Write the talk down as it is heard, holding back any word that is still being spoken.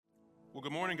Well,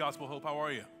 good morning, Gospel Hope. How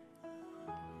are you?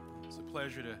 It's a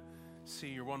pleasure to see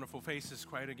your wonderful faces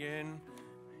quite again.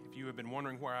 If you have been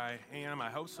wondering where I am, I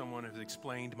hope someone has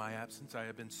explained my absence. I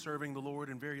have been serving the Lord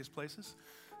in various places,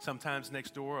 sometimes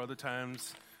next door, other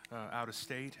times out of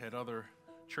state at other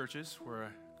churches where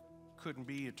I couldn't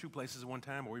be at two places at one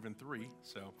time or even three.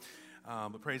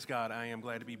 But praise God, I am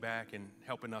glad to be back and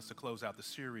helping us to close out the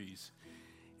series.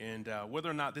 And whether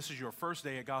or not this is your first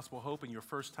day at Gospel Hope and your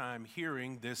first time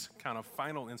hearing this kind of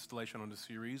final installation on the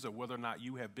series, or whether or not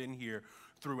you have been here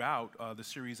throughout the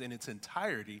series in its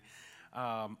entirety,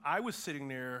 I was sitting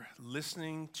there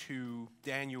listening to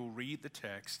Daniel read the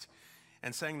text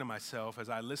and saying to myself, as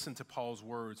I listened to Paul's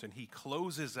words, and he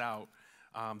closes out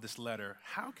this letter,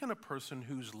 how can a person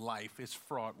whose life is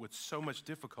fraught with so much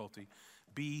difficulty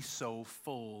be so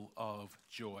full of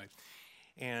joy?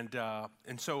 And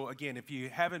so, again, if you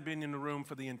haven't been in the room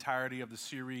for the entirety of the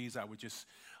series, I would just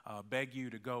beg you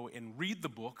to go and read the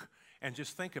book and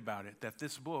just think about it, that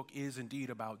this book is indeed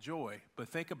about joy. But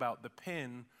think about the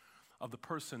pen of the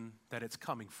person that it's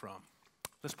coming from.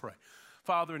 Let's pray.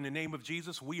 Father, in the name of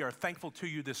Jesus, we are thankful to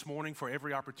you this morning for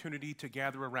every opportunity to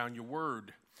gather around your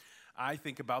word. I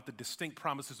think about the distinct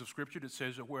promises of Scripture that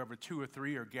says that wherever two or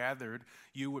three are gathered,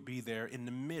 you would be there in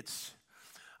the midst.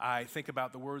 I think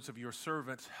about the words of your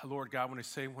servant, Lord God, when they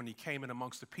say when he came in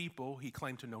amongst the people, he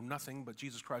claimed to know nothing but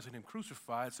Jesus Christ and him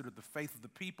crucified, so that the faith of the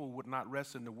people would not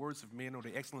rest in the words of men or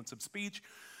the excellence of speech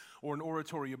or in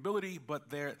oratory ability, but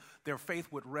their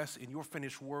faith would rest in your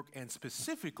finished work, and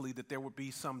specifically that there would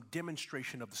be some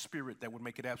demonstration of the Spirit that would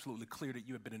make it absolutely clear that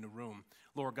you have been in the room.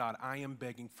 Lord God, I am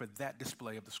begging for that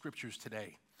display of the Scriptures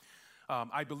today.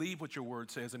 I believe what your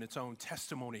word says in its own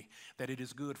testimony, that it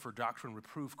is good for doctrine,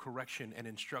 reproof, correction, and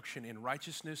instruction in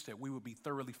righteousness, that we will be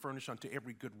thoroughly furnished unto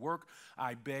every good work.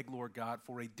 I beg, Lord God,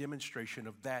 for a demonstration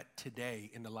of that today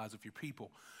in the lives of your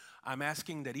people. I'm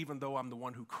asking that even though I'm the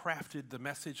one who crafted the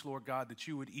message, Lord God, that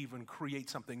you would even create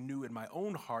something new in my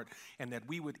own heart, and that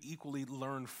we would equally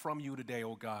learn from you today,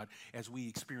 oh God, as we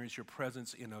experience your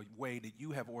presence in a way that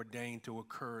you have ordained to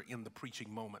occur in the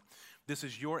preaching moment. This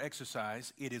is your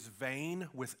exercise. It is vain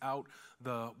without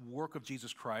the work of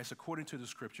Jesus Christ. According to the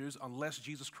Scriptures, unless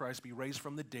Jesus Christ be raised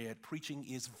from the dead, preaching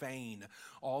is vain.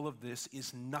 All of this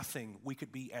is nothing. We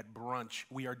could be at brunch.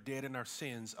 We are dead in our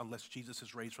sins unless Jesus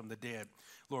is raised from the dead.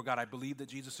 Lord God, I believe that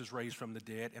Jesus is raised from the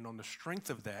dead, and on the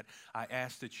strength of that, I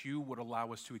ask that you would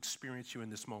allow us to experience you in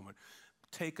this moment.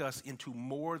 Take us into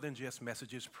more than just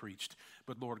messages preached,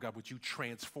 but Lord God, would you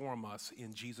transform us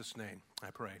in Jesus' name,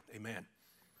 I pray. Amen.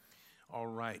 All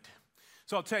right.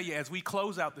 So I'll tell you, as we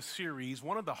close out the series,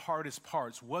 one of the hardest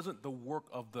parts wasn't the work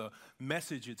of the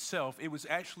message itself. It was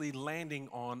actually landing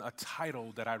on a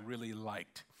title that I really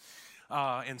liked.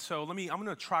 And so I'm going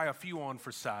to try a few on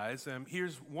for size.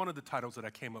 Here's one of the titles that I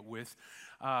came up with.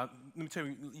 Let me tell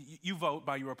you, you vote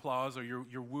by your applause or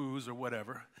your woos or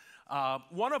whatever.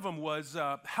 One of them was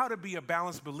How to Be a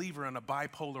Balanced Believer in a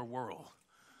Bipolar World.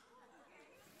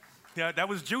 Yeah, that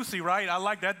was juicy, right? I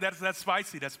like that. That's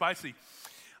spicy. That's spicy.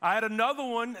 I had another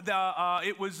one.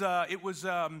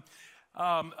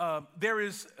 There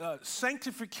is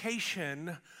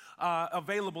sanctification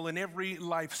available in every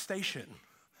life station.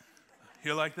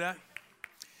 You like that?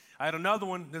 I had another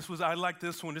one. I like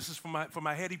this one. This is for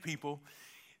my heady people.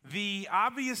 The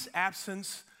obvious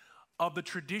absence of the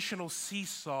traditional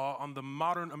seesaw on the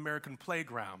modern American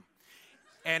playground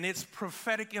and its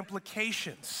prophetic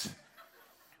implications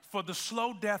for the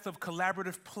slow death of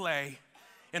collaborative play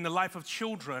in the life of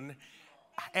children,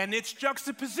 and its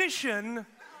juxtaposition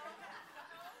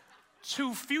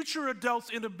to future adults'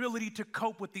 inability to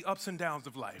cope with the ups and downs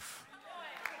of life.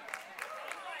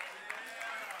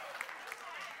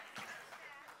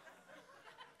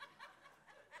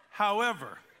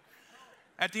 However,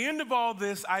 at the end of all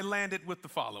this, I landed with the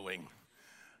following: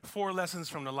 4 lessons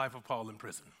from the life of Paul in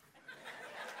prison.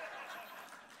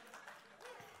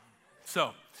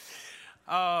 So,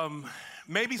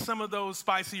 maybe some of those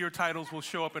spicier titles will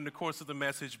show up in the course of the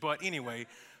message, but anyway,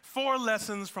 4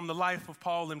 lessons from the life of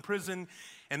Paul in prison,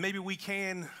 and maybe we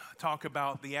can talk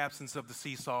about the absence of the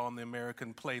seesaw on the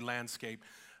American play landscape.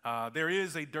 There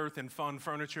is a dearth in fun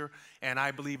furniture, and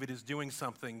I believe it is doing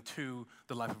something to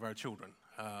the life of our children.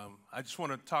 I just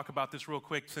want to talk about this real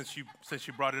quick since you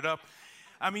brought it up.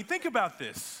 I mean, think about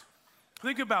this.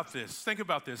 Think about this.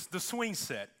 The swing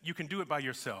set, you can do it by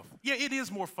yourself. Yeah, it is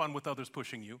more fun with others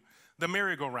pushing you. The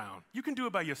merry-go-round, you can do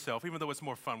it by yourself, even though it's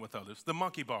more fun with others. The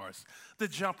monkey bars, the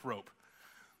jump rope.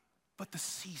 But the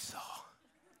seesaw,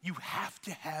 you have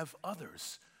to have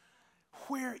others.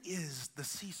 Where is the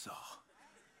seesaw?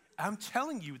 I'm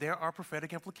telling you, there are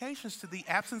prophetic implications to the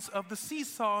absence of the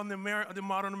seesaw in the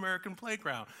modern American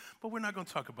playground. But we're not going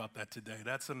to talk about that today.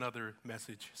 That's another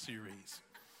message series.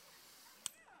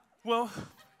 Well,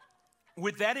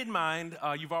 with that in mind,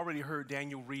 you've already heard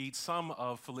Daniel read some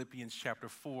of Philippians chapter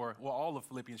 4, well, all of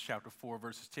Philippians chapter 4,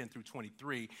 verses 10 through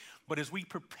 23. But as we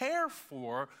prepare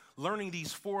for learning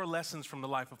these 4 lessons from the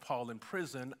life of Paul in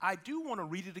prison, I do want to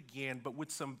read it again, but with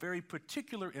some very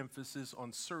particular emphasis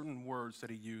on certain words that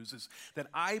he uses that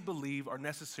I believe are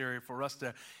necessary for us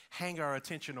to hang our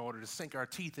attention on or to sink our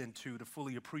teeth into to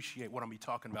fully appreciate what I'm going to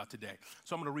be talking about today.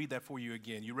 So I'm going to read that for you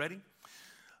again. You ready?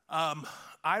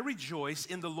 I rejoice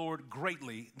in the Lord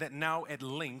greatly that now at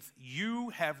length you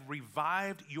have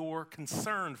revived your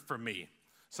concern for me.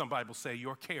 Some Bibles say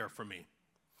your care for me.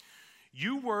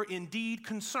 You were indeed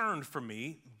concerned for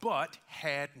me, but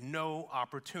had no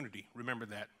opportunity. Remember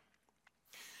that.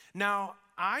 Now,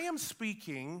 I am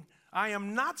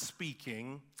not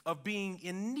speaking of being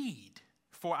in need,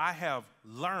 for I have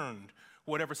learned,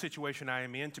 whatever situation I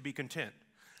am in, to be content.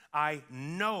 I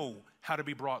know how to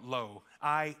be brought low.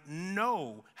 I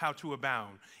know how to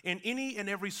abound. In any and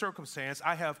every circumstance,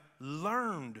 I have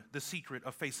learned the secret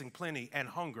of facing plenty and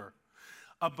hunger,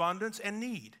 abundance and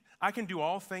need. I can do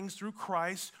all things through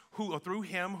Christ, through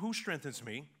him who strengthens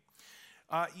me.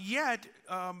 Yet,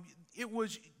 it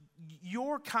was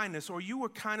your kindness, or you were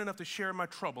kind enough to share my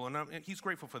trouble, and he's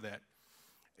grateful for that.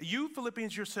 You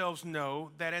Philippians yourselves know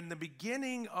that in the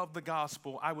beginning of the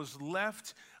gospel, I was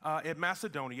left at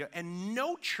Macedonia, and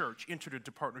no church entered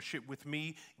into partnership with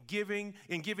me giving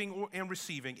and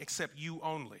receiving except you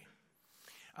only.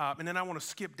 And then I want to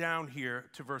skip down here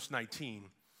to verse 19.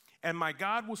 And my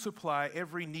God will supply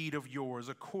every need of yours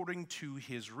according to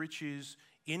his riches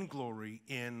in glory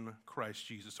in Christ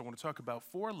Jesus. So I want to talk about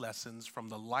 4 lessons from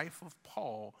the life of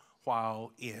Paul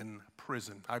while in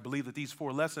prison. I believe that these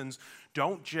 4 lessons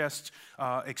don't just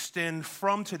extend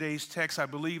from today's text. I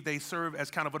believe they serve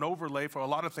as kind of an overlay for a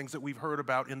lot of things that we've heard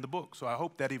about in the book. So I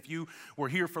hope that if you were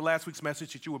here for last week's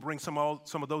message, that you will bring some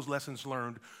of those lessons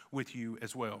learned with you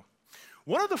as well.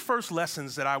 One of the first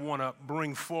lessons that I want to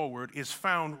bring forward is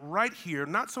found right here,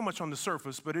 not so much on the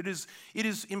surface, but it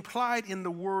is implied in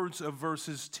the words of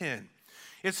verses 10.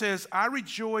 It says, I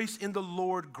rejoice in the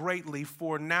Lord greatly,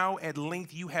 for now at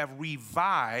length you have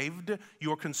revived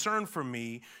your concern for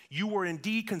me. You were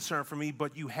indeed concerned for me,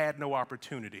 but you had no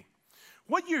opportunity.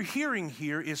 What you're hearing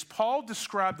here is Paul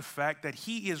describe the fact that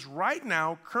he is right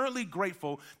now currently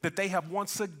grateful that they have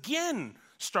once again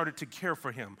started to care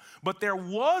for him. But there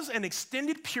was an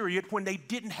extended period when they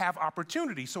didn't have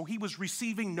opportunity, so he was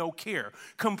receiving no care,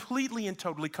 completely and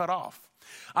totally cut off.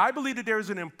 I believe that there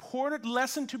is an important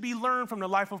lesson to be learned from the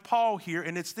life of Paul here,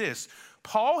 and it's this.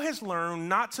 Paul has learned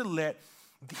not to let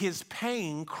his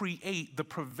pain create the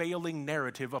prevailing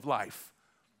narrative of life.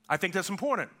 I think that's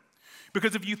important.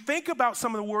 Because if you think about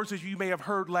some of the words that you may have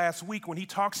heard last week when he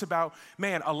talks about,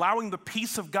 allowing the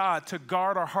peace of God to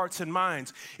guard our hearts and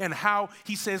minds, and how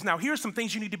he says, now here's some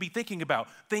things you need to be thinking about,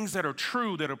 things that are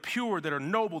true, that are pure, that are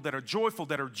noble, that are joyful,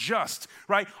 that are just,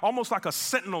 right? Almost like a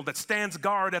sentinel that stands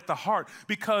guard at the heart.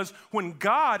 Because when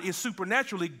God is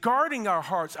supernaturally guarding our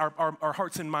hearts, our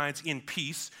hearts and minds in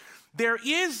peace, there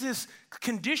is this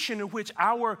condition in which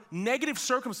our negative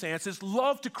circumstances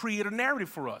love to create a narrative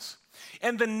for us.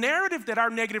 And the narrative that our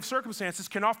negative circumstances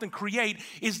can often create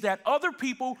is that other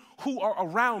people who are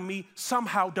around me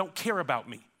somehow don't care about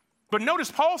me. But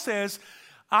notice Paul says,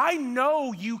 I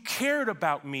know you cared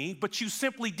about me, but you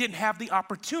simply didn't have the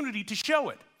opportunity to show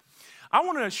it. I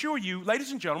want to assure you,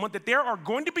 ladies and gentlemen, that there are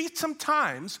going to be some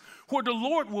times where the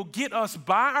Lord will get us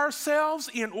by ourselves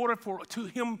in order for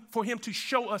him to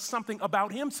show us something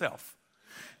about himself.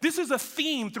 This is a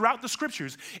theme throughout the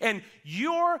scriptures, and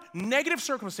your negative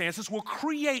circumstances will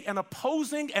create an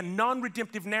opposing and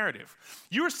non-redemptive narrative.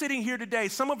 You're sitting here today,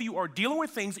 some of you are dealing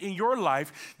with things in your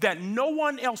life that no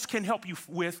one else can help you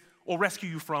with or rescue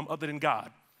you from other than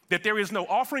God. That there is no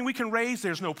offering we can raise,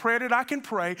 there's no prayer that I can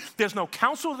pray, there's no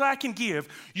counsel that I can give.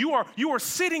 You are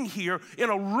sitting here in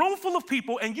a room full of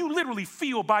people and you literally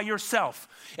feel by yourself.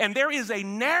 And there is a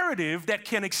narrative that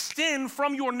can extend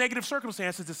from your negative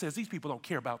circumstances that says, these people don't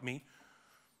care about me.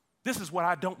 This is what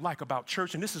I don't like about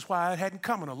church, and this is why I hadn't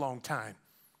come in a long time.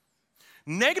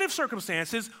 Negative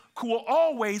circumstances will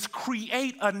always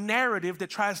create a narrative that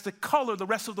tries to color the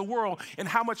rest of the world and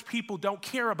how much people don't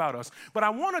care about us. But I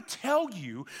want to tell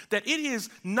you that it is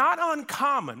not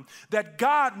uncommon that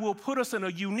God will put us in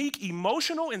a unique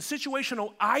emotional and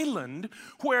situational island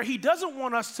where he doesn't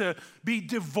want us to be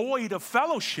devoid of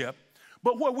fellowship,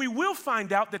 but where we will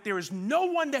find out that there is no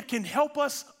one that can help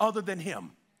us other than him.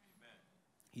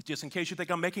 Amen. Just in case you think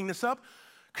I'm making this up,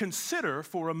 Consider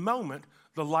for a moment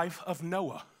the life of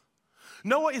Noah.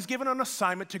 Noah is given an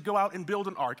assignment to go out and build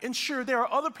an ark. And sure, there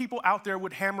are other people out there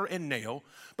with hammer and nail,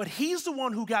 but he's the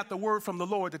one who got the word from the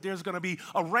Lord that there's going to be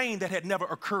a rain that had never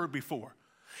occurred before.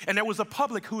 And there was a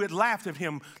public who had laughed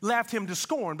him to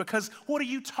scorn because what are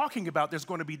you talking about? There's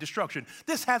going to be destruction.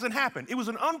 This hasn't happened. It was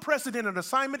an unprecedented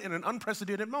assignment in an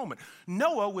unprecedented moment.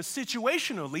 Noah was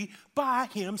situationally by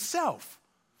himself.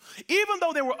 Even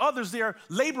though there were others there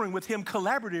laboring with him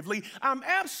collaboratively, I'm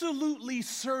absolutely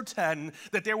certain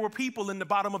that there were people in the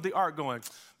bottom of the ark going,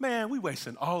 man, we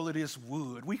wasting all of this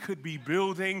wood. We could be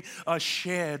building a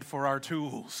shed for our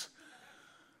tools.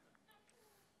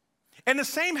 And the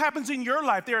same happens in your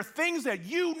life. There are things that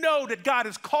you know that God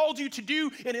has called you to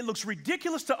do, and it looks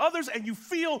ridiculous to others, and you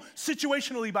feel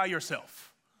situationally by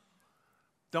yourself.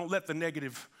 Don't let the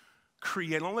negative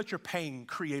don't let your pain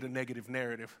create a negative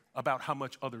narrative about how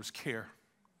much others care.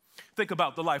 Think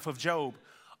about the life of Job,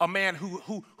 a man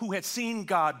who had seen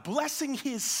God blessing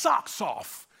his socks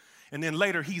off, and then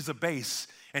later he's a base,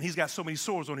 and he's got so many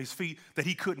sores on his feet that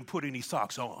he couldn't put any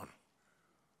socks on.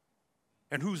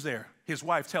 And who's there? His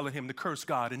wife telling him to curse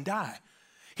God and die.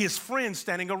 His friends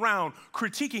standing around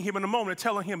critiquing him in a moment,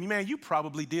 telling him, man, you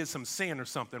probably did some sin or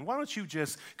something. Why don't you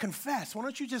just confess? Why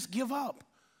don't you just give up?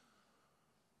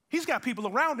 He's got people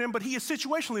around him, but he is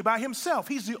situationally by himself.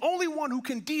 He's the only one who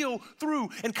can deal through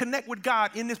and connect with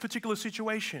God in this particular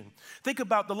situation. Think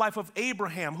about the life of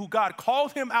Abraham, who God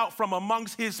called him out from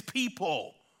amongst his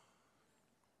people.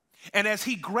 And as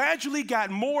he gradually got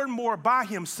more and more by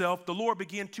himself, the Lord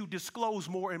began to disclose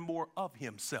more and more of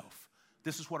himself.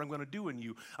 This is what I'm going to do in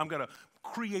you. I'm going to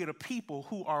create a people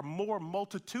who are more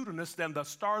multitudinous than the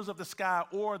stars of the sky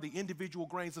or the individual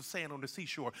grains of sand on the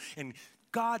seashore. And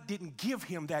God didn't give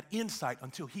him that insight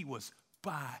until he was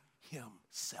by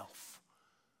himself.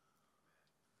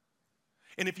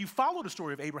 And if you follow the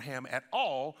story of Abraham at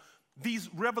all,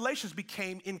 these revelations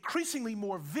became increasingly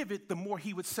more vivid the more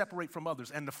he would separate from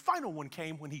others. And the final one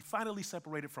came when he finally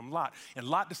separated from Lot. And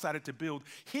Lot decided to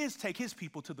take his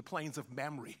people to the plains of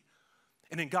Mamre.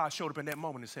 And then God showed up in that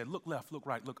moment and said, look left, look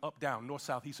right, look up, down, north,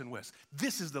 south, east, and west.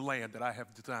 This is the land that I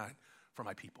have designed for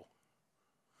my people.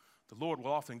 The Lord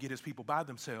will often get his people by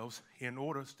themselves in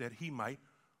order that he might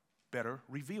better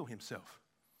reveal himself.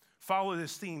 Follow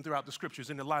this theme throughout the scriptures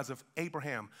in the lives of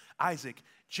Abraham, Isaac,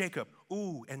 Jacob,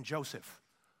 and Joseph.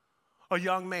 A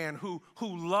young man who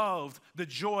loved the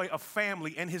joy of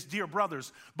family and his dear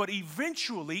brothers, but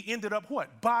eventually ended up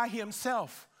what? By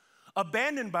himself,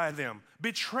 abandoned by them,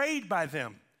 betrayed by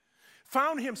them.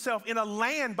 Found himself in a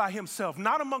land by himself,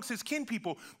 not amongst his kin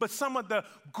people, but some of the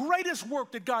greatest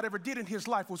work that God ever did in his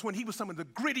life was when he was some of the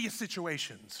grittiest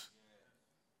situations.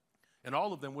 And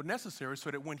all of them were necessary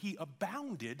so that when he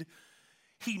abounded,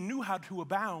 he knew how to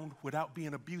abound without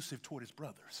being abusive toward his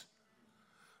brothers.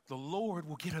 The Lord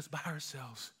will get us by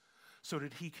ourselves so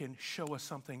that he can show us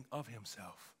something of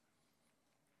himself.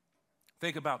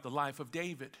 Think about the life of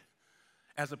David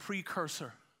as a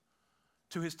precursor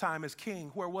to his time as king.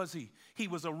 Where was he? He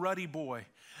was a ruddy boy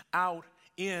out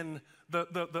in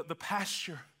the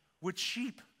pasture with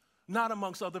sheep, not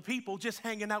amongst other people, just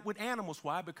hanging out with animals.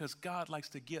 Why? Because God likes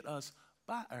to get us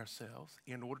by ourselves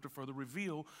in order to further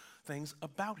reveal things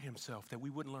about himself that we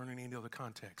wouldn't learn in any other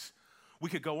context. We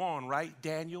could go on, right?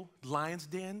 Daniel, lion's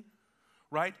den,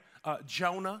 right?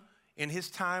 Jonah, in his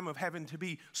time of having to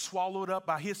be swallowed up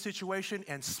by his situation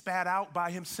and spat out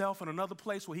by himself in another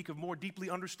place where he could more deeply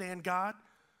understand God.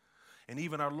 And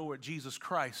even our Lord Jesus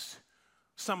Christ,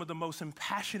 some of the most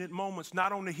impassionate moments,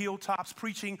 not on the hilltops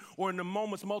preaching or in the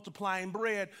moments multiplying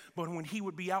bread, but when he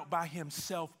would be out by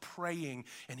himself praying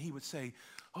and he would say,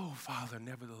 oh, Father,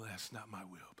 nevertheless, not my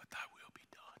will, but thy will be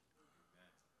done.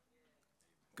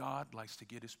 God likes to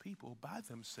get his people by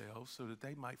themselves so that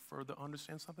they might further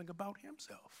understand something about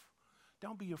himself.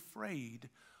 Don't be afraid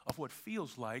of what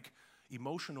feels like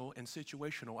emotional and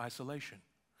situational isolation.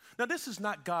 Now, this is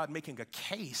not God making a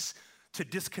case to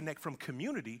disconnect from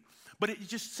community, but it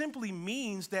just simply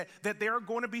means that there are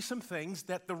going to be some things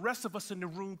that the rest of us in the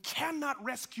room cannot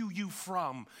rescue you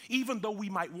from, even though we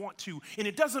might want to. And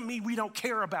it doesn't mean we don't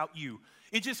care about you.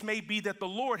 It just may be that the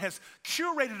Lord has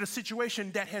curated a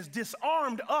situation that has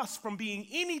disarmed us from being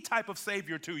any type of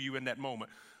savior to you in that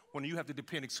moment when you have to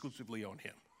depend exclusively on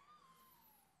him.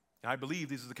 I believe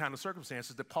these are the kind of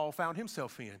circumstances that Paul found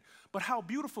himself in. But how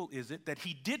beautiful is it that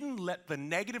he didn't let the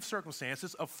negative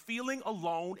circumstances of feeling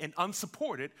alone and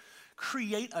unsupported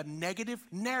create a negative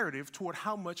narrative toward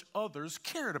how much others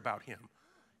cared about him.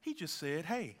 He just said,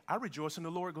 hey, I rejoice in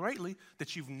the Lord greatly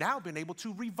that you've now been able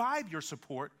to revive your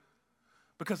support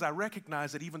because I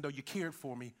recognize that even though you cared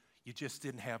for me, you just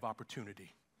didn't have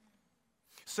opportunity.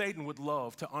 Satan would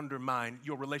love to undermine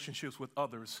your relationships with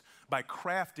others by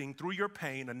crafting through your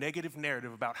pain a negative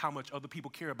narrative about how much other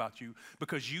people care about you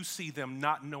because you see them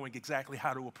not knowing exactly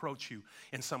how to approach you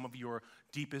in some of your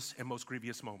deepest and most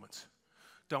grievous moments.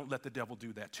 Don't let the devil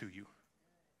do that to you.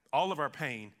 All of our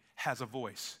pain has a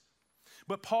voice.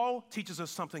 But Paul teaches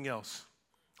us something else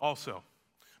also.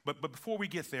 But before we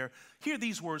get there, hear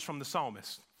these words from the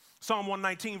psalmist. Psalm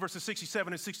 119, verses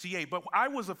 67 and 68. But I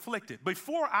was afflicted.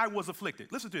 Before I was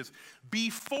afflicted. Listen to this.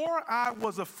 Before I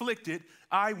was afflicted,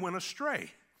 I went astray.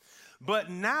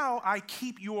 But now I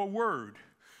keep your word.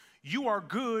 You are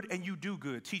good and you do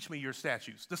good. Teach me your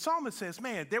statutes. The psalmist says,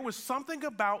 man, there was something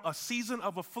about a season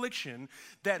of affliction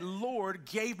that Lord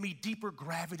gave me deeper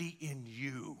gravity in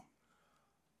you.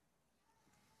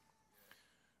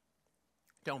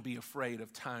 Don't be afraid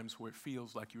of times where it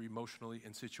feels like you're emotionally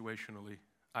and situationally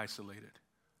isolated.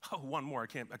 Oh, one more, I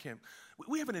can't.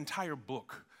 We have an entire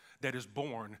book that is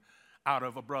born out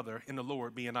of a brother in the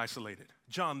Lord being isolated.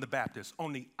 John the Baptist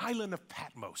on the island of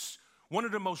Patmos, one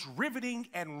of the most riveting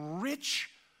and rich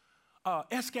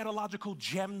eschatological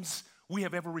gems we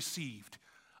have ever received.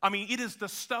 I mean, it is the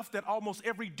stuff that almost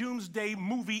every doomsday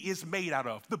movie is made out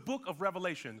of. The book of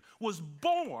Revelation was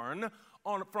born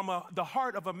from the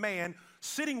heart of a man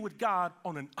sitting with God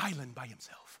on an island by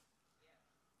himself.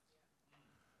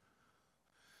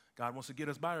 God wants to get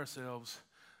us by ourselves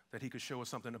that he could show us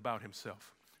something about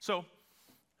himself. So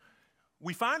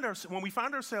when we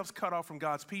find ourselves cut off from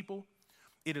God's people,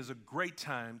 it is a great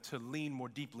time to lean more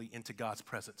deeply into God's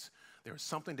presence. There is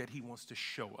something that he wants to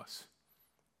show us.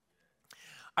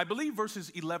 I believe verses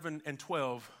 11 and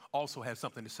 12 also have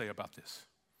something to say about this.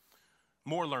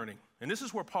 More learning. And this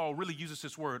is where Paul really uses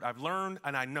this word. I've learned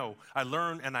and I know. I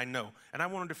learn and I know. And I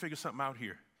wanted to figure something out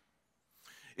here.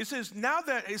 It says, not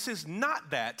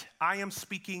that I am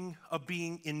speaking of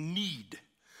being in need.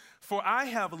 For I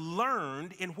have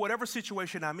learned in whatever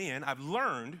situation I'm in, I've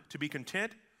learned to be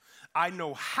content. I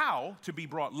know how to be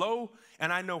brought low,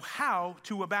 and I know how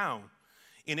to abound.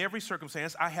 In every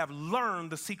circumstance, I have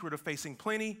learned the secret of facing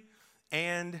plenty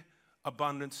and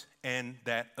abundance and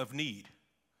that of need.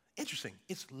 Interesting.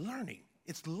 It's learning.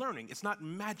 It's learning. It's not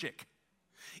magic.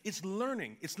 It's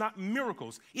learning. It's not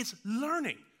miracles. It's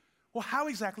learning. Well, how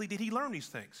exactly did he learn these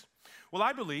things? Well,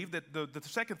 I believe that the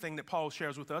second thing that Paul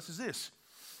shares with us is this,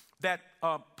 that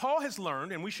Paul has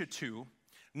learned, and we should too,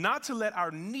 not to let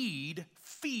our need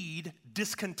feed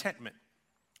discontentment.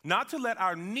 Not to let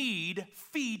our need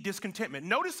feed discontentment.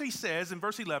 Notice he says in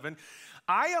verse 11,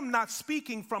 I am not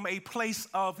speaking from a place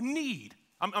of need.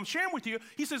 I'm sharing with you.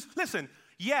 He says, listen,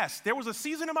 yes, there was a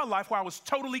season in my life where I was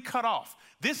totally cut off.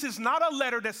 This is not a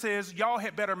letter that says y'all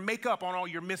had better make up on all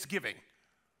your misgiving.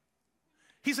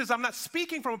 He says, I'm not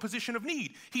speaking from a position of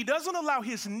need. He doesn't allow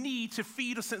his need to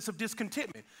feed a sense of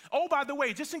discontentment. Oh, by the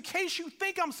way, just in case you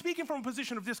think I'm speaking from a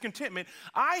position of discontentment,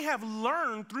 I have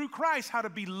learned through Christ how to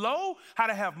be low, how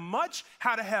to have much,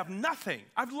 how to have nothing.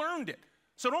 I've learned it.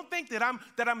 So don't think that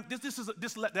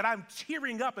I'm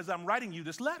tearing up as I'm writing you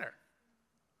this letter.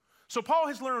 So Paul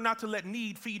has learned not to let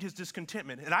need feed his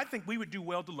discontentment, and I think we would do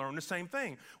well to learn the same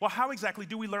thing. Well, how exactly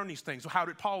do we learn these things? Well, how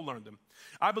did Paul learn them?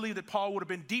 I believe that Paul would have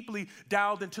been deeply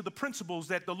dialed into the principles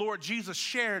that the Lord Jesus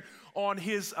shared on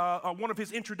his one of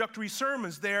his introductory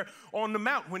sermons there on the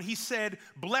Mount when he said,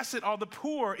 blessed are the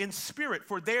poor in spirit,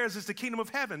 for theirs is the kingdom of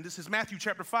heaven. This is Matthew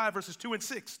chapter 5, verses 2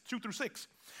 through 6.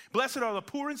 Blessed are the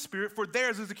poor in spirit, for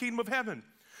theirs is the kingdom of heaven.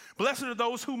 Blessed are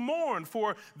those who mourn,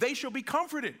 for they shall be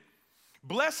comforted.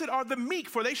 Blessed are the meek,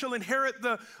 for they shall inherit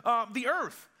the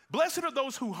earth. Blessed are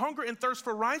those who hunger and thirst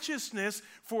for righteousness,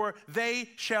 for they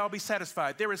shall be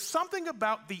satisfied. There is something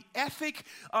about the ethic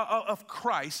of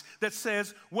Christ that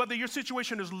says whether your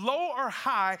situation is low or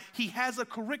high, he has a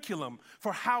curriculum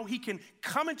for how he can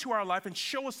come into our life and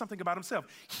show us something about himself.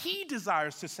 He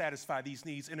desires to satisfy these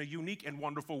needs in a unique and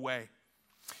wonderful way.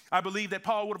 I believe that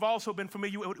Paul would have also been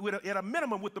familiar at a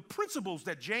minimum with the principles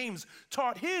that James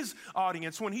taught his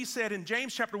audience when he said in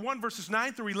James chapter 1, verses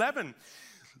 9 through 11,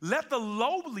 let the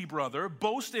lowly brother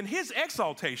boast in his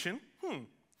exaltation,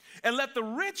 and let the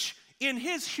rich in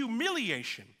his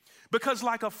humiliation, because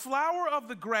like a flower of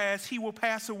the grass he will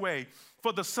pass away.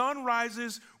 For the sun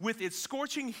rises with its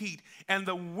scorching heat, and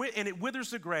it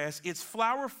withers the grass. Its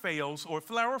flower fails, or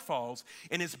flower falls,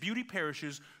 and its beauty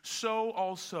perishes. So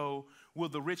also will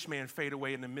the rich man fade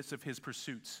away in the midst of his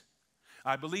pursuits.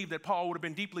 I believe that Paul would have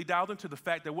been deeply dialed into the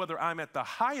fact that whether I'm at the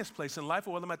highest place in life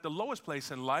or whether I'm at the lowest place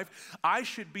in life, I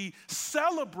should be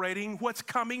celebrating what's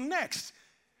coming next.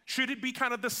 Should it be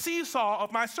kind of the seesaw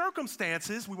of my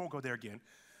circumstances? We won't go there again.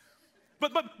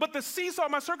 But the seesaw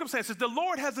of my circumstances, the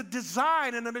Lord has a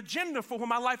design and an agenda for when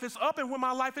my life is up and when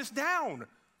my life is down.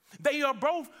 They are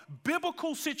both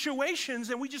biblical situations,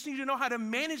 and we just need to know how to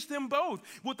manage them both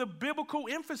with a biblical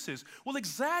emphasis. Well,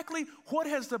 exactly what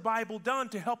has the Bible done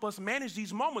to help us manage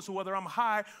these moments, whether I'm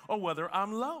high or whether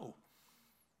I'm low?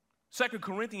 2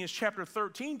 Corinthians chapter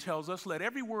 13 tells us, let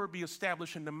every word be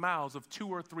established in the mouths of 2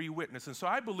 or 3 witnesses. And so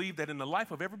I believe that in the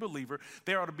life of every believer,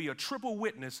 there ought to be a triple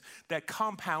witness that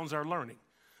compounds our learning.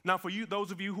 Now, for you, those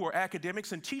of you who are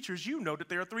academics and teachers, you know that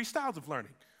there are 3 styles of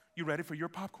learning. You ready for your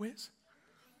pop quiz?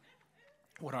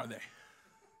 What are they?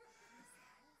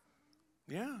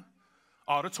 Yeah.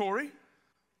 Auditory,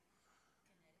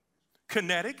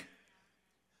 kinetic,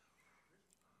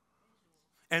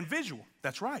 and visual.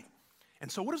 That's right.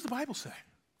 And so what does the Bible say?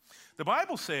 The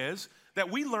Bible says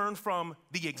that we learn from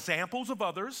the examples of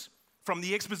others, from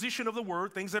the exposition of the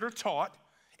word, things that are taught,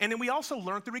 and then we also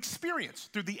learn through experience,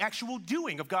 through the actual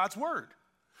doing of God's word.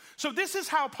 So this is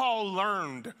how Paul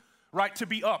learned, right, to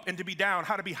be up and to be down,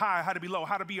 how to be high, how to be low,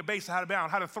 how to be abased, how to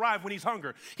bound, how to thrive when he's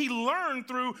hungry. He learned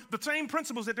through the same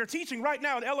principles that they're teaching right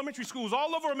now in elementary schools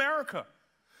all over America.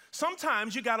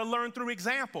 Sometimes you got to learn through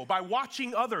example, by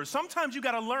watching others. Sometimes you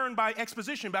got to learn by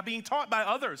exposition, by being taught by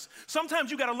others. Sometimes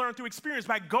you got to learn through experience,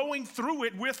 by going through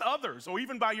it with others, or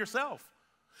even by yourself.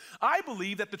 I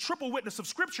believe that the triple witness of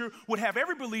Scripture would have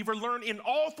every believer learn in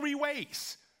all 3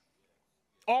 ways,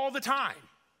 all the time.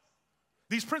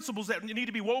 These principles that need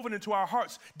to be woven into our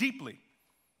hearts deeply.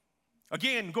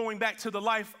 Again, going back to the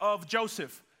life of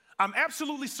Joseph, I'm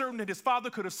absolutely certain that his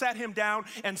father could have sat him down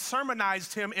and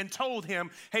sermonized him and told him,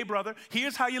 hey, brother,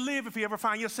 here's how you live if you ever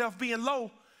find yourself being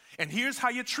low. And here's how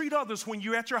you treat others when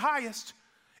you're at your highest.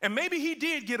 And maybe he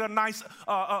did get a nice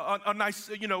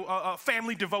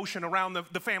family devotion around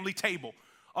the family table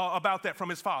about that from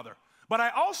his father. But I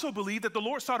also believe that the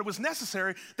Lord thought it was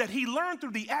necessary that he learned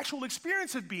through the actual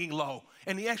experience of being low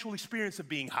and the actual experience of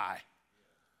being high.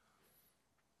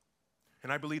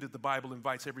 And I believe that the Bible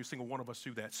invites every single one of us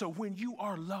through that. So when you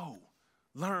are low,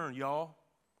 learn, y'all.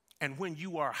 And when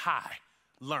you are high,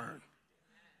 learn.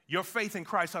 Your faith in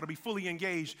Christ ought to be fully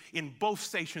engaged in both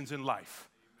stations in life.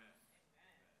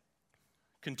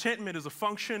 Contentment is a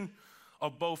function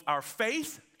of both our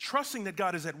faith, trusting that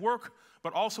God is at work,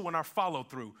 but also in our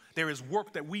follow-through. There is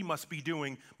work that we must be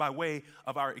doing by way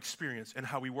of our experience and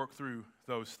how we work through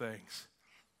those things.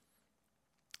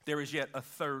 There is yet a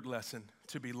third lesson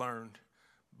to be learned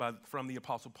from the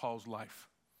Apostle Paul's life.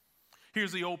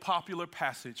 Here's the old popular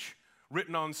passage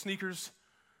written on sneakers,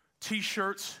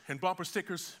 T-shirts, and bumper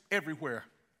stickers everywhere.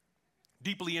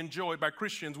 Deeply enjoyed by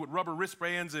Christians with rubber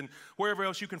wristbands and wherever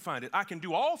else you can find it. I can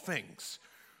do all things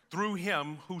through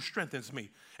him who strengthens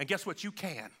me. And guess what? You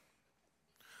can.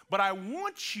 But I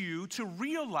want you to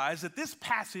realize that this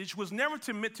passage was never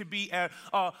meant to be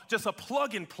just a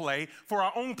plug and play for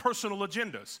our own personal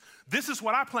agendas. This is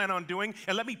what I plan on doing,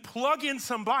 and let me plug in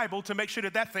some Bible to make sure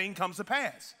that that thing comes to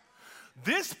pass.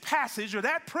 This passage or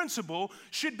that principle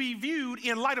should be viewed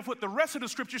in light of what the rest of the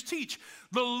scriptures teach.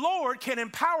 The Lord can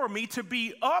empower me to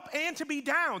be up and to be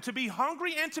down, to be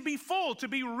hungry and to be full, to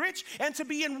be rich and to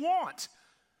be in want.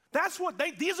 That's what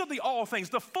these are the all things,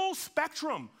 the full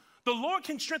spectrum. The Lord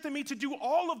can strengthen me to do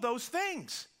all of those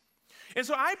things. And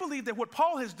so I believe that what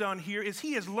Paul has done here is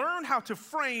he has learned how to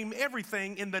frame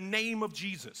everything in the name of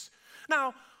Jesus.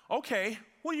 Now, okay,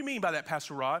 what do you mean by that,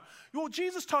 Pastor Rod? Well,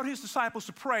 Jesus taught his disciples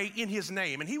to pray in his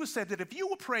name. And he said that if you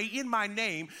would pray in my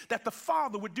name, that the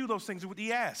Father would do those things that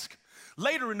we ask.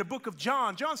 Later in the book of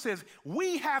John, John says,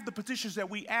 we have the petitions that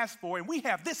we ask for, and we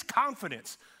have this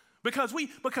confidence because we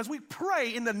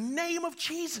pray in the name of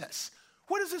Jesus.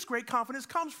 Where does this great confidence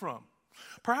come from?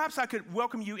 Perhaps I could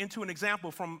welcome you into an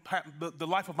example from the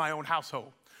life of my own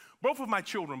household. Both of my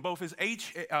children, both is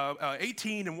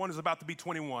 18 and one is about to be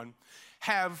 21,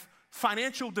 have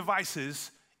financial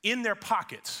devices in their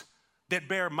pockets that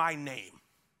bear my name.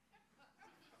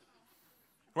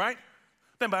 Right?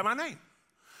 They bear my name.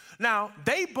 Now,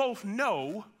 they both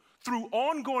know through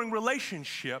ongoing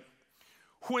relationship,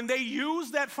 when they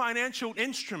use that financial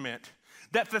instrument,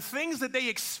 that the things that they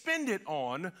expend it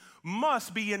on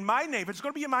must be in my name. If it's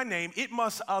going to be in my name, it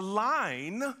must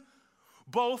align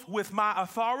both with my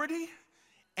authority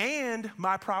and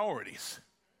my priorities.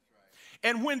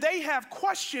 And when they have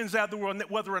questions as to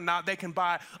whether or not they can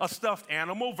buy a stuffed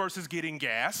animal versus getting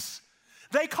gas,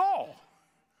 they call.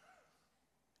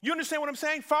 You understand what I'm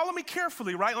saying? Follow me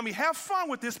carefully, right? Let me have fun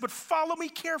with this, but follow me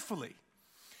carefully.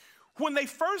 When they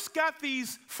first got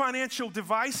these financial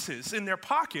devices in their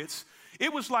pockets,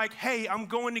 it was like, hey, I'm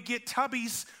going to get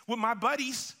Tubbies with my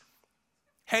buddies.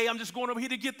 Hey, I'm just going over here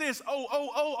to get this.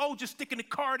 Oh, just sticking the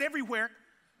card everywhere.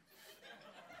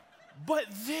 But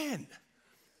then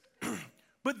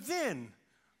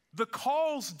the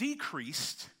calls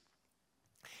decreased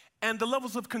And the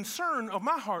levels of concern of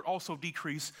my heart also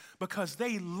decreased because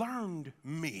they learned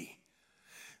me.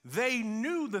 They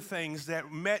knew the things that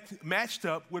matched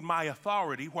up with my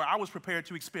authority, where I was prepared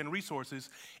to expend resources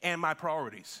and my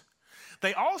priorities.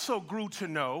 They also grew to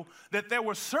know that there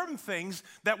were certain things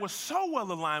that were so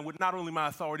well aligned with not only my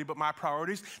authority but my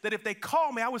priorities that if they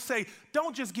called me, I would say,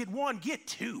 don't just get one, get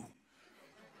two.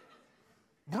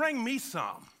 Bring me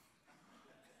some.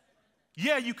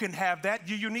 Yeah, you can have that.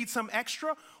 Do you need some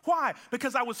extra? Why?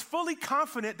 Because I was fully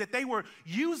confident that they were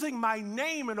using my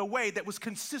name in a way that was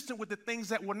consistent with the things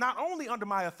that were not only under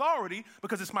my authority,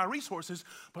 because it's my resources,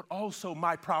 but also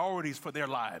my priorities for their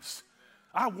lives.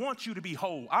 I want you to be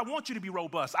whole. I want you to be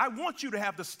robust. I want you to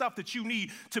have the stuff that you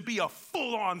need to be a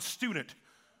full-on student,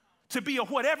 to be a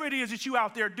whatever it is that you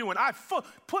out there doing.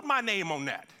 Put my name on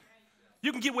that.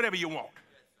 You can get whatever you want.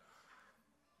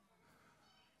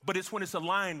 But it's when it's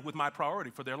aligned with my priority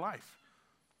for their life.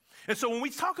 And so when we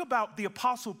talk about the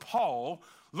Apostle Paul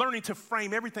learning to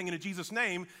frame everything into Jesus'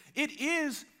 name, it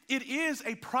is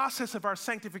a process of our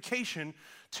sanctification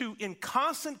to, in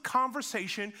constant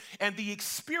conversation and the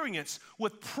experience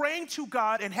with praying to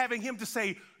God and having him to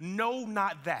say, no,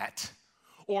 not that,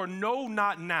 or no,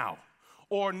 not now,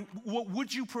 or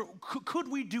could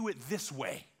we do it this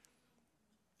way?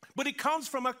 But it comes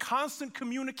from a constant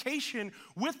communication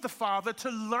with the Father to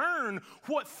learn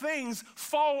what things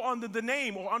fall under the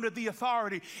name or under the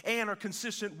authority and are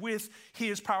consistent with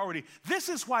his priority. This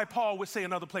is why Paul would say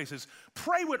in other places,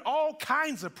 pray with all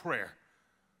kinds of prayer.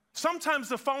 Sometimes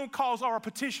the phone calls are a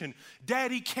petition.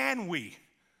 Daddy, can we?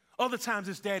 Other times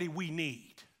it's Daddy, we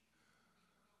need.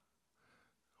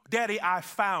 Daddy, I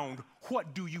found.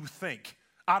 What do you think?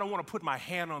 I don't want to put my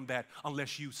hand on that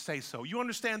unless you say so. You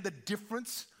understand the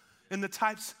difference in the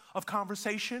types of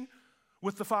conversation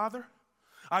with the Father?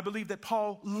 I believe that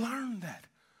Paul learned that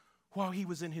while he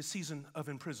was in his season of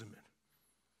imprisonment.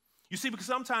 You see, because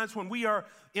sometimes when we are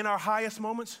in our highest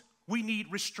moments, we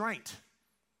need restraint.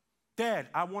 Dad,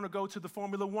 I want to go to the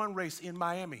Formula One race in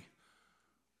Miami.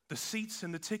 The seats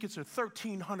and the tickets are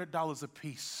 $1,300 a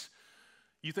piece.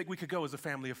 You think we could go as a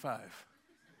family of 5?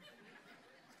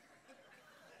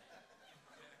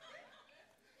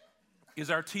 Is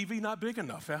our TV not big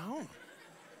enough at home?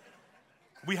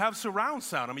 We have surround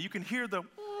sound. I mean, you can hear the,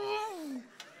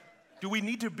 do we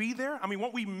need to be there? I mean,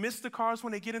 won't we miss the cars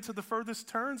when they get into the furthest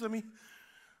turns? I mean,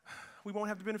 we won't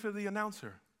have the benefit of the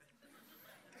announcer.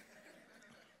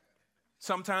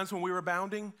 Sometimes when we're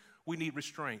abounding, we need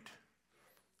restraint.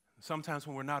 Sometimes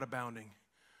when we're not abounding,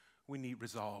 we need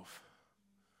resolve.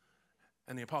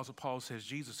 And the Apostle Paul says,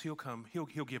 Jesus, he'll come, he'll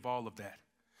give all of that.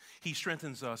 He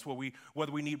strengthens us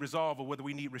whether we need resolve or whether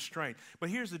we need restraint. But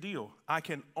here's the deal. I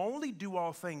can only do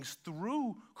all things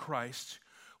through Christ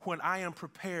when I am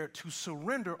prepared to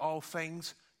surrender all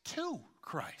things to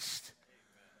Christ.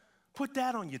 Put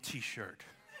that on your T-shirt,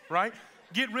 right?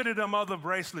 Get rid of them other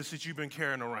bracelets that you've been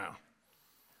carrying around,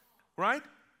 right?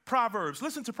 Proverbs.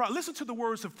 Listen to the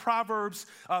words of Proverbs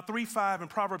 3:5 and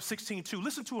Proverbs 16:2.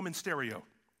 Listen to them in stereo.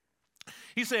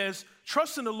 He says,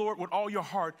 trust in the Lord with all your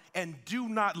heart and do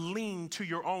not lean to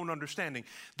your own understanding.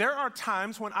 There are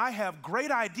times when I have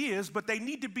great ideas, but they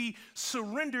need to be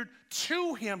surrendered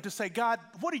to him to say, God,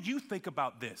 what do you think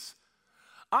about this?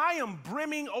 I am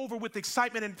brimming over with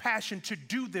excitement and passion to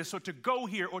do this or to go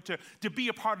here or to be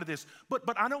a part of this.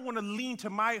 But I don't want to lean to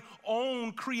my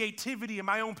own creativity and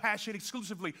my own passion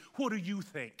exclusively. What do you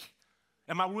think?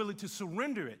 Am I willing to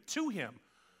surrender it to him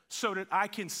so that I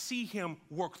can see him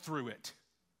work through it?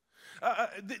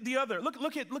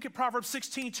 Look at Proverbs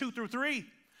 16:2-3.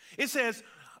 It says,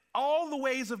 all the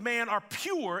ways of man are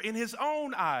pure in his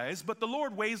own eyes, but the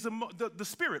Lord weighs the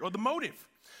spirit or the motive.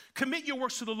 Commit your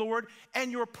works to the Lord,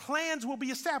 and your plans will be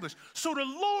established. So the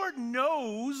Lord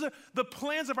knows the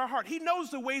plans of our heart. He knows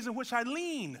the ways in which I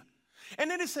lean. And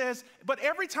then it says, but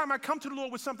every time I come to the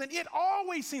Lord with something, it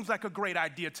always seems like a great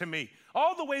idea to me.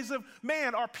 All the ways of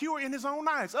man are pure in his own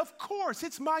eyes. Of course,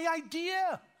 it's my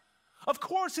idea. Of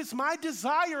course, it's my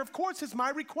desire. Of course, it's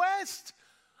my request.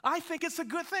 I think it's a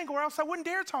good thing, or else I wouldn't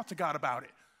dare talk to God about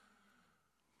it.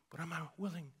 But am I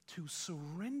willing to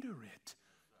surrender it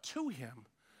to him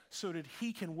so that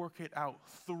he can work it out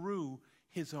through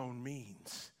his own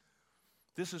means?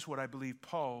 This is what I believe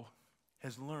Paul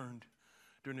has learned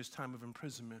during his time of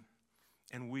imprisonment,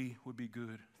 and we would be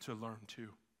good to learn too.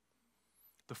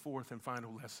 The fourth and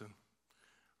final lesson,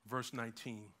 verse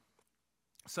 19,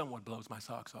 somewhat blows my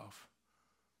socks off.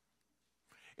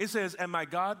 It says, and my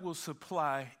God will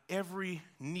supply every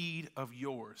need of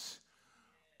yours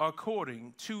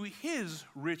according to his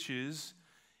riches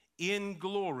in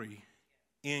glory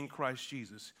in Christ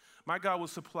Jesus. my God will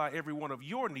supply every one of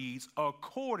your needs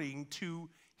according to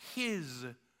his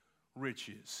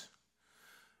riches.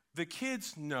 The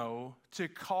kids know to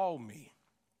call me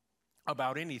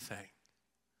about anything,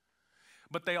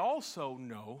 but they also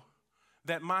know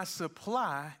that my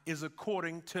supply is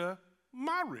according to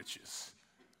my riches.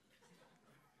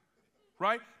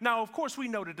 Right? Now, of course, we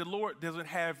know that the Lord doesn't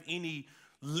have any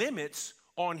limits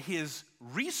on his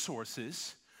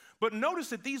resources, but notice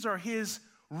that these are his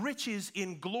riches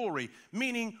in glory,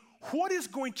 meaning what is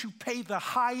going to pay the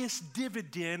highest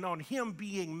dividend on him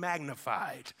being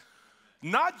magnified?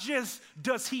 Not just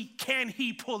can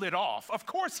he pull it off? Of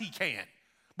course he can,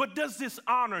 but does this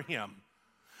honor him?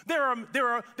 There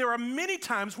are many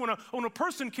times when a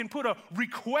person can put a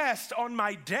request on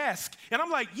my desk, and I'm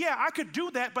like, yeah, I could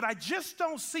do that, but I just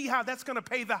don't see how that's going to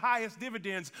pay the highest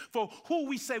dividends for who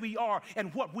we say we are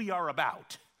and what we are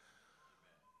about.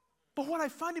 But what I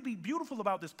find to be beautiful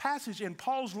about this passage and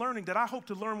Paul's learning that I hope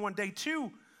to learn one day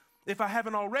too, if I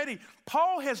haven't already,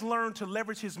 Paul has learned to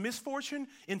leverage his misfortune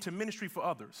into ministry for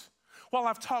others. While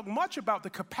I've talked much about the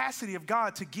capacity of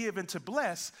God to give and to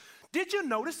bless, did you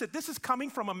notice that this is coming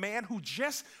from a man who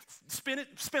just spent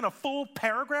a full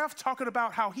paragraph talking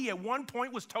about how he at one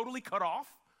point was totally cut off?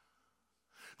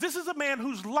 This is a man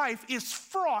whose life is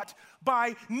fraught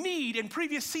by need in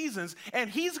previous seasons, and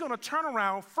he's going to turn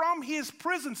around from his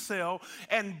prison cell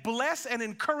and bless and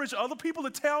encourage other people to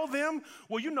tell them,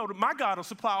 well, you know that my God will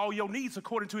supply all your needs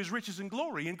according to his riches and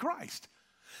glory in Christ.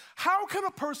 How can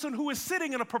a person who is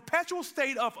sitting in a perpetual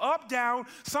state of up, down,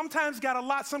 sometimes got a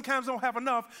lot, sometimes don't have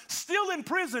enough, still in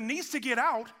prison, needs to get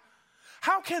out,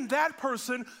 how can that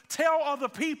person tell other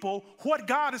people what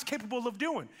God is capable of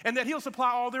doing and that he'll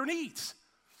supply all their needs?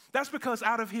 That's because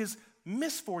out of his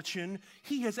misfortune,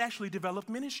 he has actually developed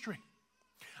ministry.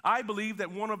 I believe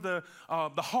that one of the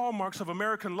hallmarks of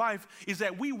American life is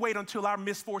that we wait until our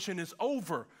misfortune is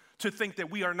over to think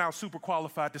that we are now super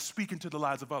qualified to speak into the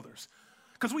lives of others.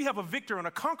 Because we have a victor and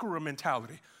a conqueror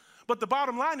mentality. But the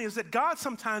bottom line is that God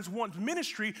sometimes wants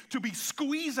ministry to be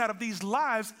squeezed out of these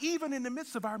lives, even in the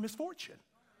midst of our misfortune.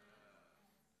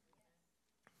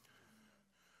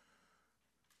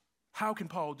 How can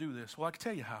Paul do this? Well, I can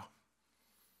tell you how.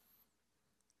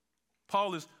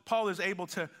 Paul is able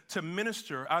to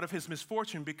minister out of his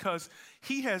misfortune because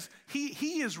he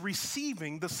is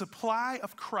receiving the supply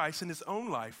of Christ in his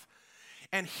own life.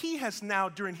 And he has now,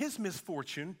 during his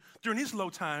misfortune, during his low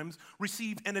times,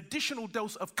 received an additional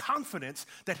dose of confidence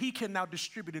that he can now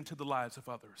distribute into the lives of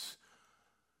others.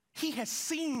 He has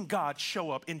seen God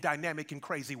show up in dynamic and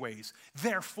crazy ways.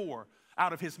 Therefore,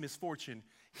 out of his misfortune,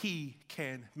 he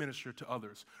can minister to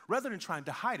others, rather than trying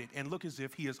to hide it and look as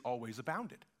if he has always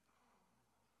abounded.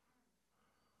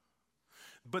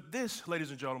 But this, ladies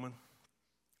and gentlemen,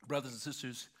 brothers and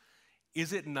sisters,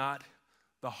 is it not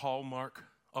the hallmark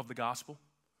of the gospel?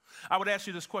 I would ask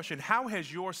you this question: how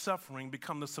has your suffering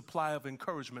become the supply of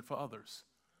encouragement for others?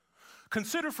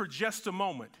 Consider for just a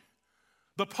moment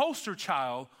the poster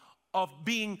child of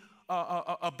being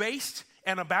abased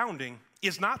and abounding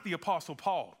is not the Apostle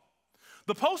Paul.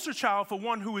 The poster child for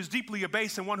one who is deeply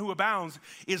abased and one who abounds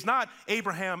is not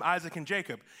Abraham, Isaac, and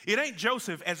Jacob. It ain't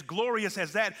Joseph, as glorious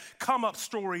as that come-up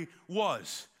story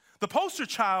was. The poster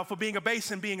child for being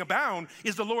abased and being abound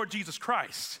is the Lord Jesus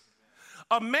Christ.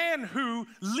 A man who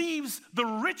leaves the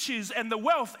riches and the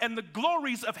wealth and the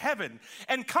glories of heaven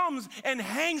and comes and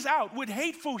hangs out with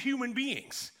hateful human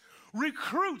beings,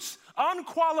 recruits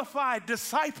unqualified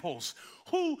disciples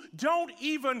who don't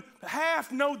even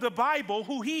half know the Bible,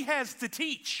 who he has to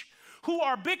teach, who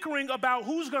are bickering about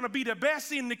who's going to be the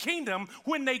best in the kingdom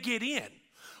when they get in,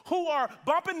 who are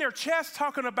bumping their chest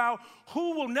talking about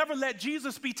who will never let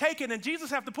Jesus be taken, and Jesus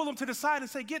have to pull them to the side and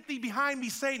say, "Get thee behind me,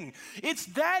 Satan." It's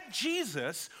that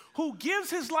Jesus who gives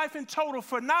his life in total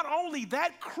for not only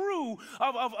that crew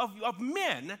of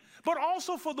men, but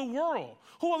also for the world,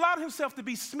 who allowed himself to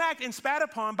be smacked and spat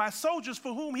upon by soldiers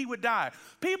for whom he would die.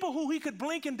 People who he could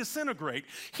blink and disintegrate,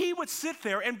 he would sit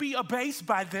there and be abased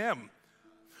by them.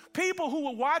 People who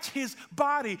would watch his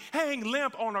body hang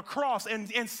limp on a cross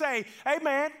and say, "Hey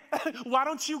man, why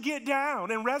don't you get down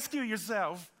and rescue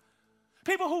yourself?"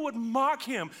 People who would mock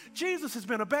him. Jesus has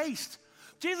been abased.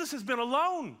 Jesus has been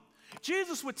alone.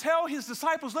 Jesus would tell his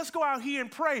disciples, "Let's go out here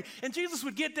and pray." And Jesus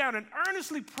would get down and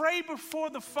earnestly pray before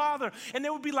the Father. And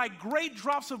there would be like great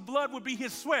drops of blood would be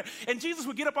his sweat. And Jesus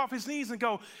would get up off his knees and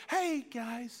go, "Hey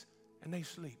guys," and they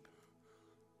sleep.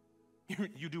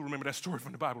 You do remember that story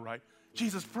from the Bible, right?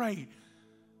 Jesus prayed,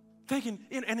 thinking,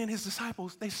 and then his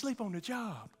disciples, they sleep on the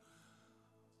job.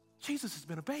 Jesus has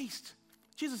been abased.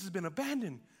 Jesus has been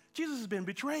abandoned. Jesus has been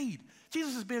betrayed.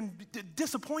 Jesus has been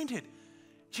disappointed.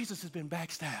 Jesus has been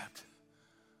backstabbed.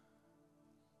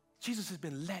 Jesus has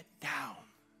been let down.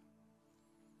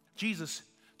 Jesus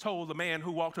told the man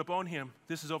who walked up on him,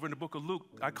 this is over in the book of Luke,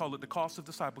 I call it the cost of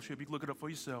discipleship. You can look it up for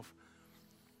yourself.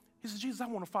 He said, Jesus, I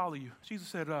want to follow you. Jesus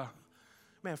said,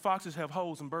 man, foxes have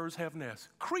holes and birds have nests.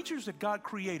 Creatures that God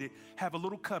created have a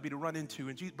little cubby to run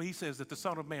into, but he says that the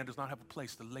Son of Man does not have a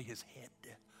place to lay his head.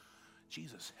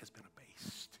 Jesus has been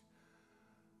abased.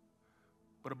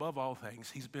 But above all things,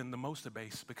 he's been the most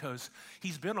abased because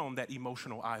he's been on that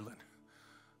emotional island.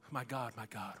 My God,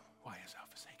 why hast thou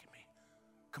forsaken me?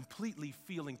 Completely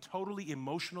feeling totally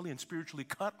emotionally and spiritually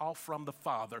cut off from the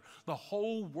Father, the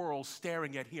whole world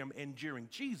staring at him and jeering.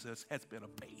 Jesus has been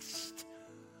abased.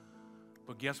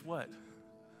 But guess what?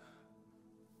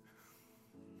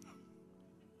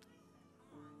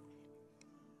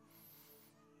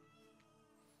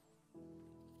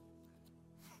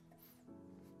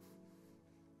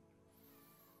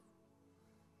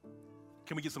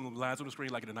 Can we get some lines on the screen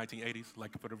like in the 1980s,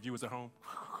 like for the viewers at home?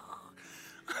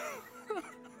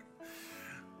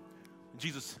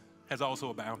 Jesus has also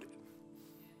abounded.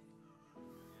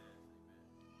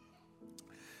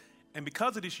 And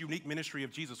because of this unique ministry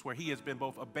of Jesus where he has been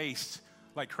both abased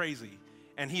like crazy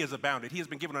and he has abounded, he has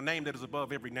been given a name that is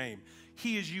above every name.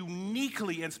 He is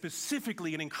uniquely and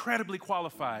specifically and incredibly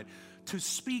qualified to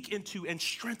speak into and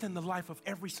strengthen the life of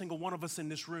every single one of us in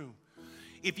this room.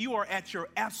 If you are at your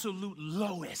absolute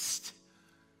lowest,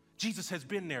 Jesus has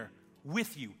been there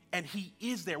with you, and he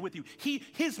is there with you.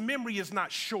 His memory is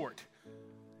not short.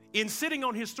 In sitting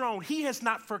on his throne, he has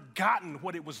not forgotten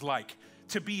what it was like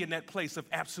to be in that place of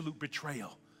absolute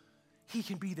betrayal. He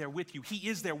can be there with you. He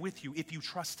is there with you if you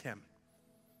trust him.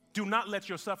 Do not let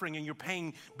your suffering and your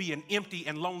pain be an empty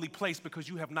and lonely place because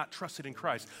you have not trusted in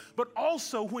Christ. But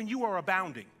also when you are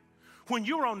abounding, when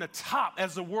you're on the top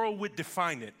as the world would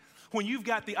define it, when you've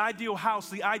got the ideal house,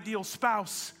 the ideal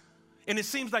spouse, and it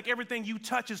seems like everything you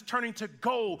touch is turning to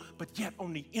gold, but yet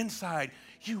on the inside,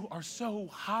 you are so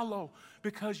hollow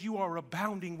because you are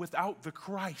abounding without the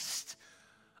Christ.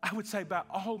 I would say by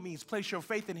all means, place your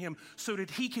faith in him so that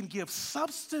he can give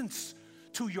substance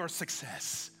to your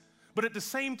success. But at the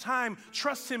same time,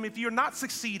 trust him if you're not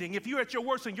succeeding, if you're at your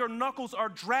worst and your knuckles are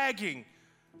dragging.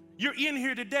 You're in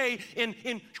here today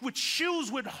with shoes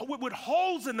with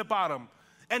holes in the bottom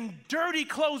and dirty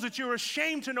clothes that you're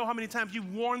ashamed to know how many times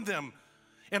you've worn them,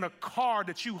 in a car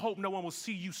that you hope no one will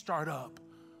see you start up.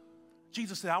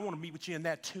 Jesus said, I want to meet with you in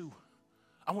that too.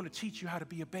 I want to teach you how to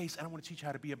be abased, and I want to teach you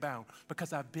how to be abound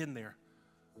because I've been there.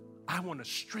 I want to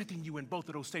strengthen you in both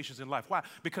of those stations in life. Why?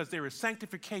 Because there is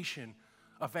sanctification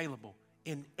available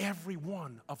in every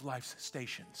one of life's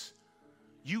stations.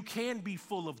 You can be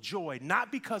full of joy,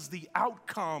 not because the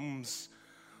outcomes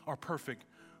are perfect,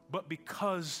 but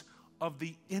because of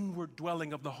the inward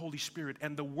dwelling of the Holy Spirit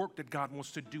and the work that God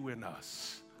wants to do in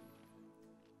us.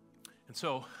 And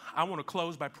so I want to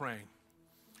close by praying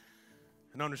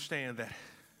and understand that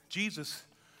Jesus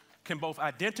can both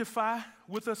identify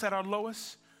with us at our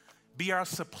lowest, be our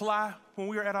supply when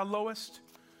we're at our lowest,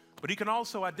 but he can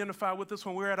also identify with us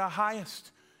when we're at our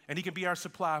highest, and he can be our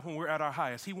supply when we're at our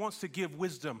highest. He wants to give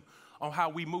wisdom on how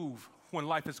we move when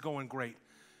life is going great.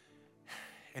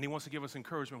 And he wants to give us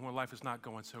encouragement when life is not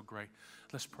going so great.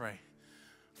 Let's pray.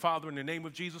 Father, in the name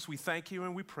of Jesus, we thank you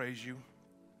and we praise you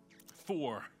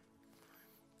for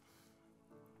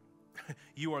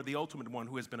you are the ultimate one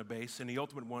who has been abased and the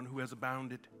ultimate one who has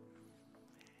abounded.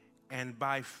 And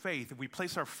by faith, if we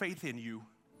place our faith in you,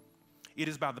 it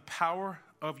is by the power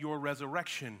of your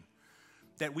resurrection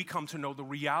that we come to know the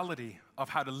reality of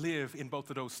how to live in both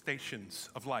of those stations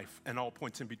of life and all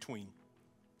points in between.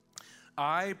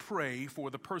 I pray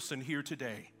for the person here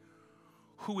today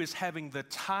who is having the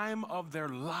time of their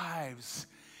lives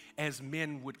as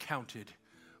men would count it,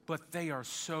 but they are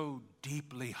so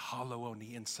deeply hollow on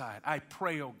the inside. I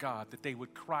pray, oh God, that they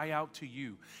would cry out to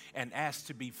you and ask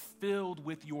to be filled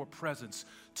with your presence,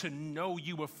 to know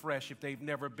you afresh if they've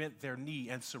never bent their knee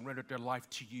and surrendered their life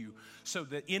to you, so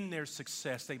that in their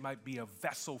success they might be a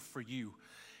vessel for you.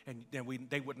 And then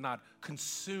they would not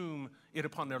consume it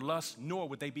upon their lust, nor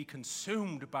would they be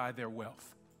consumed by their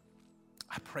wealth.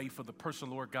 I pray for the person,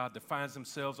 Lord God, that finds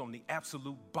themselves on the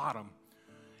absolute bottom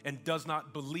and does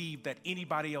not believe that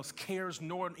anybody else cares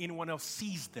nor anyone else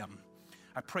sees them.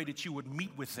 I pray that you would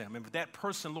meet with them. And if that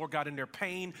person, Lord God, in their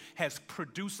pain has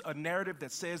produced a narrative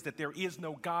that says that there is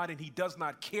no God and he does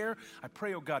not care, I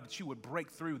pray, oh God, that you would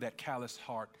break through that calloused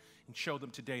heart and show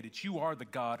them today that you are the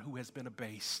God who has been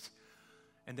abased,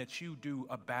 and that you do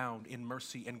abound in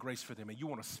mercy and grace for them, and you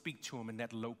want to speak to them in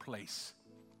that low place.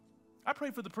 I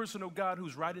pray for the person, oh God,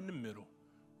 who's right in the middle.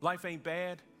 Life ain't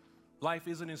bad. Life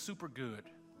isn't in super good.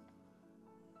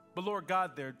 But Lord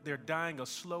God, they're dying a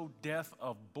slow death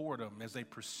of boredom as they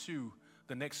pursue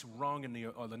the next rung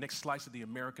or the next slice of the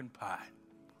American pie.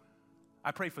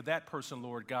 I pray for that person,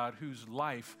 Lord God, whose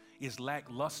life is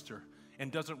lackluster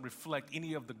and doesn't reflect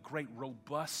any of the great,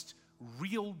 robust,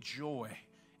 real joy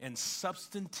and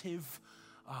substantive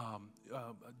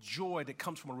joy that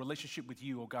comes from a relationship with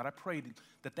you, oh God. I pray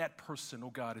that person,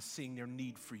 oh God, is seeing their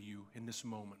need for you in this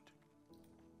moment.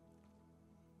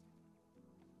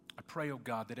 I pray, oh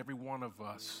God, that every one of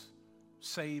us,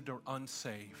 saved or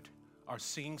unsaved, are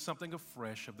seeing something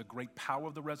afresh of the great power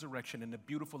of the resurrection and the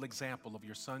beautiful example of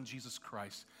your Son, Jesus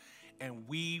Christ, and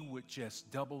we would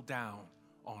just double down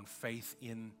on faith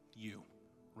in you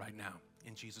right now.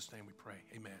 In Jesus' name we pray,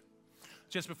 amen.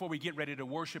 Just before we get ready to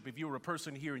worship, if you were a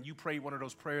person here and you prayed one of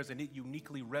those prayers and it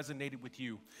uniquely resonated with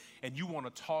you and you want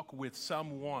to talk with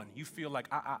someone, you feel like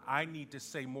I need to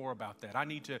say more about that. I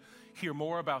need to hear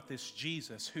more about this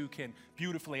Jesus who can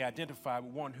beautifully identify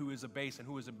one who is abased and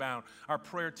who is abound. Our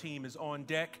prayer team is on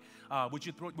deck. Would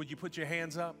you put your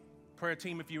hands up? Prayer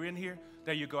team, if you're in here,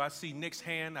 there you go. I see Nick's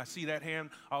hand. I see that hand.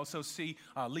 I also see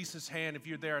Lisa's hand. If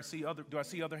you're there, do I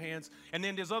see other hands? And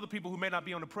then there's other people who may not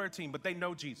be on the prayer team, but they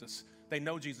know Jesus. They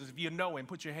know Jesus. If you know him,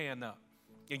 put your hand up.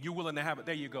 And you're willing to have it.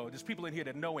 There you go. There's people in here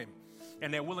that know him,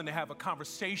 and they're willing to have a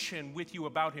conversation with you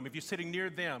about him. If you're sitting near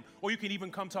them, or you can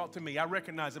even come talk to me. I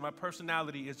recognize that my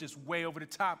personality is just way over the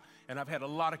top, and I've had a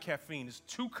lot of caffeine. It's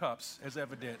 2 cups as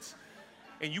evidence,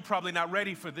 and you're probably not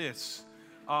ready for this.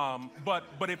 But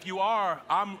if you are,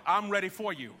 I'm ready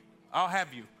for you. I'll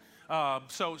have you.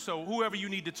 So whoever you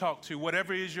need to talk to,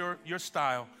 whatever is your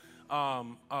style,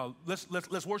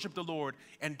 let's worship the Lord,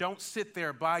 and don't sit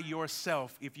there by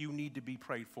yourself if you need to be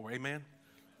prayed for. Amen.